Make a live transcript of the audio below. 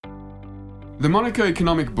The Monaco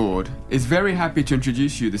Economic Board is very happy to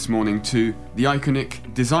introduce you this morning to the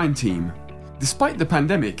Iconic design team. Despite the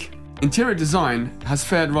pandemic, interior design has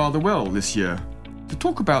fared rather well this year. To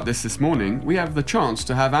talk about this morning, we have the chance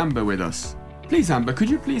to have Amber with us. Please, Amber,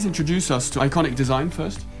 could you please introduce us to Iconic Design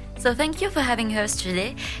first? So thank you for having us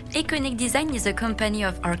today. Iconic Design is a company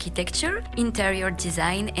of architecture, interior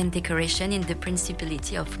design and decoration in the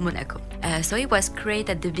Principality of Monaco. So it was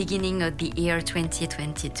created at the beginning of the year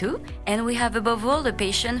 2022, and we have above all a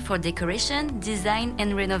passion for decoration, design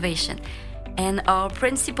and renovation. And our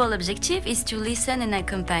principal objective is to listen and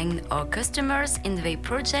accompany our customers in the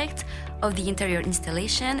project of the interior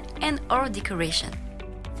installation and or decoration.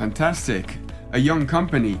 Fantastic. A young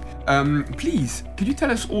company. Please, could you tell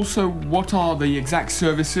us also what are the exact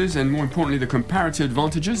services and more importantly the comparative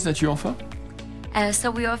advantages that you offer?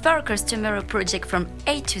 So we offer our customer a project from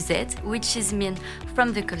A to Z, which is mean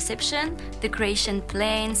from the conception, the creation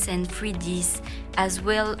plans and 3Ds, as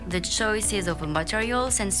well the choices of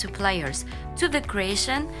materials and suppliers, to the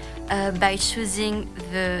creation by choosing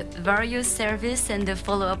the various service and the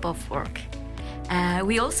follow-up of work.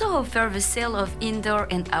 We also offer the sale of indoor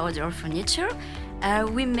and outdoor furniture.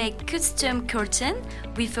 We make custom curtain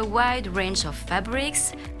with a wide range of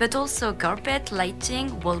fabrics, but also carpet,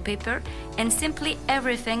 lighting, wallpaper, and simply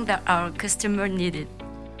everything that our customer needed.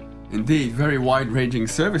 Indeed, very wide-ranging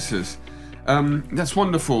services. That's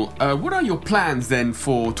wonderful. What are your plans then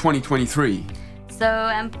for 2023? So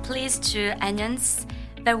I'm pleased to announce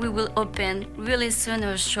that we will open really soon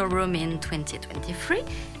a showroom in 2023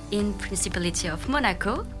 in Principality of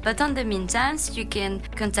Monaco, but on the meantime, you can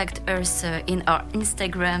contact us in our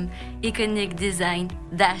Instagram, Iconic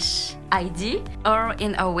Design-ID, or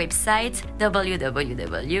in our website,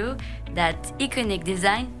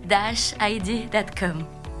 www.iconicdesign-id.com.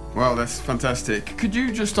 Well, that's fantastic. Could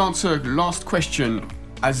you just answer last question,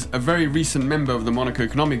 as a very recent member of the Monaco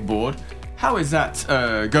Economic Board, how is that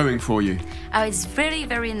going for you? It's very,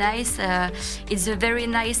 very nice. It's a very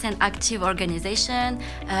nice and active organization.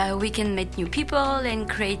 We can meet new people and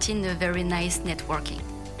creating a very nice networking.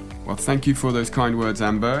 Well, thank you for those kind words,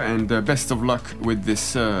 Amber, and best of luck with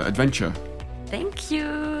this adventure. Thank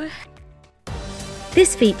you.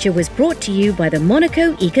 This feature was brought to you by the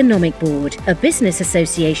Monaco Economic Board, a business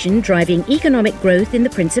association driving economic growth in the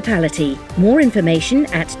Principality. More information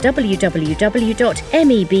at www.meb.mc.